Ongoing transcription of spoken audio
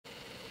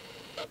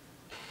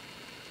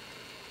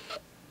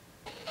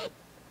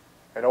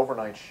An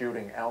overnight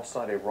shooting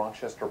outside a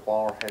Rochester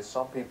bar has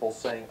some people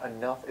saying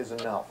enough is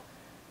enough.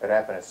 It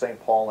happened at St.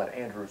 Paul and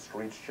Andrew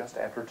Streets just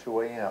after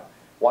 2 a.m.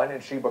 Wine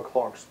and Sheba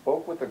Clark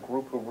spoke with the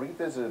group who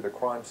revisited the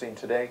crime scene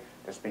today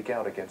to speak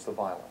out against the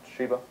violence.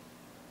 Sheba?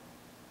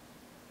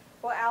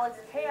 Well, Alex,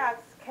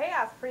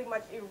 chaos pretty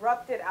much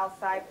erupted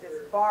outside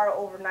this bar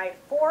overnight.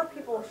 4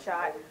 people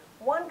shot.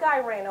 1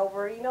 guy ran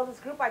over. You know, this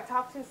group I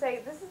talked to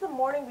say this is the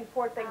morning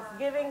before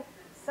Thanksgiving.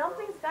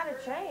 Something's got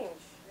to change.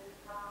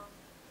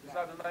 It's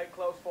not the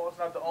nightclub's fault, it's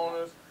not the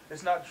owners,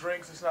 it's not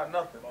drinks, it's not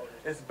nothing.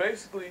 It's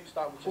basically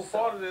whose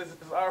fault it is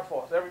our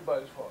fault, it's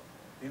everybody's fault,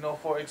 you know,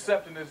 for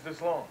accepting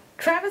this long.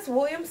 Travis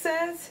Williams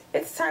says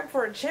it's time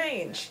for a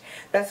change.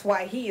 That's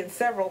why he and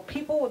several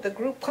people with a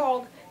group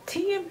called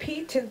TMP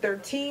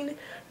 1013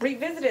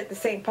 revisited the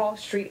St. Paul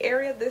Street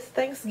area this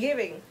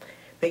Thanksgiving.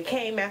 They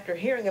came after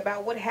hearing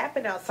about what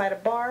happened outside a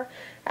bar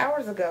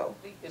hours ago.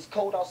 It's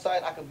cold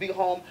outside. I could be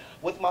home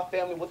with my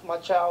family, with my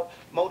child,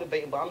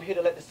 motivating, but I'm here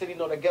to let the city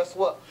know that guess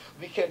what?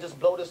 We can't just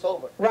blow this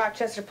over.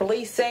 Rochester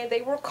police say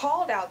they were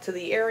called out to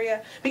the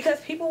area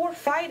because people were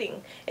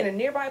fighting in a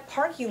nearby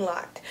parking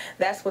lot.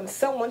 That's when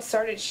someone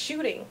started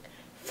shooting.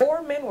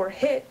 4 men were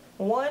hit.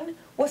 1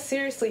 was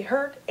seriously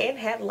hurt and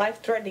had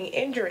life-threatening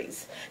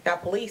injuries. Now,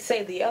 police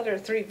say the other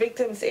 3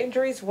 victims'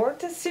 injuries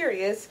weren't as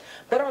serious,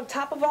 but on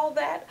top of all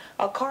that,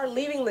 a car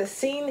leaving the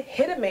scene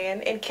hit a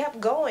man and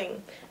kept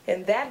going,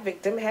 and that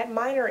victim had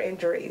minor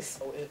injuries.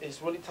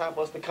 It's really time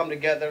for us to come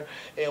together,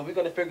 and we're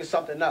going to figure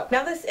something out.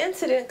 Now, this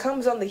incident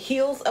comes on the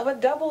heels of a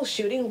double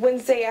shooting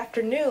Wednesday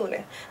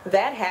afternoon.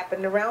 That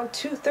happened around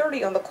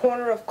 2:30 on the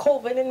corner of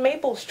Colvin and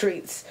Maple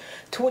Streets.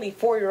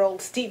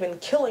 24-year-old Stephen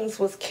Killings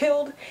was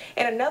killed,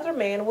 and another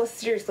man was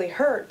seriously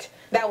hurt.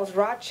 That was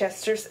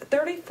Rochester's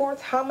 34th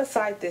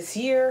homicide this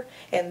year,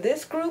 and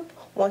this group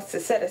wants to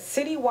set a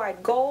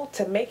citywide goal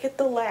to make it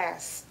the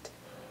last.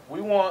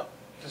 We want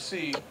to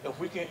see if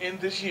we can end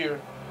this year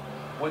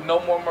with no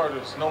more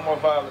murders, no more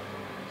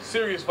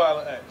serious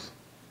violent acts.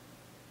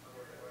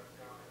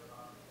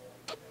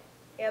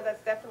 Yeah,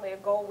 that's definitely a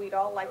goal we'd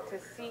all like to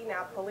see.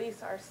 Now,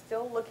 police are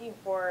still looking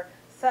for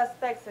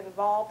suspects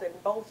involved in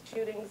both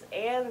shootings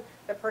and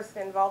the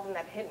person involved in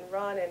that hit and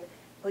run, and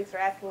police are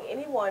asking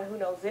anyone who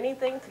knows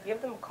anything to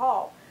give them a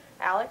call.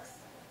 Alex?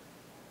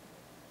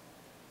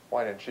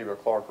 Wine and Sheba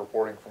Clark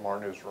reporting from our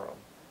newsroom.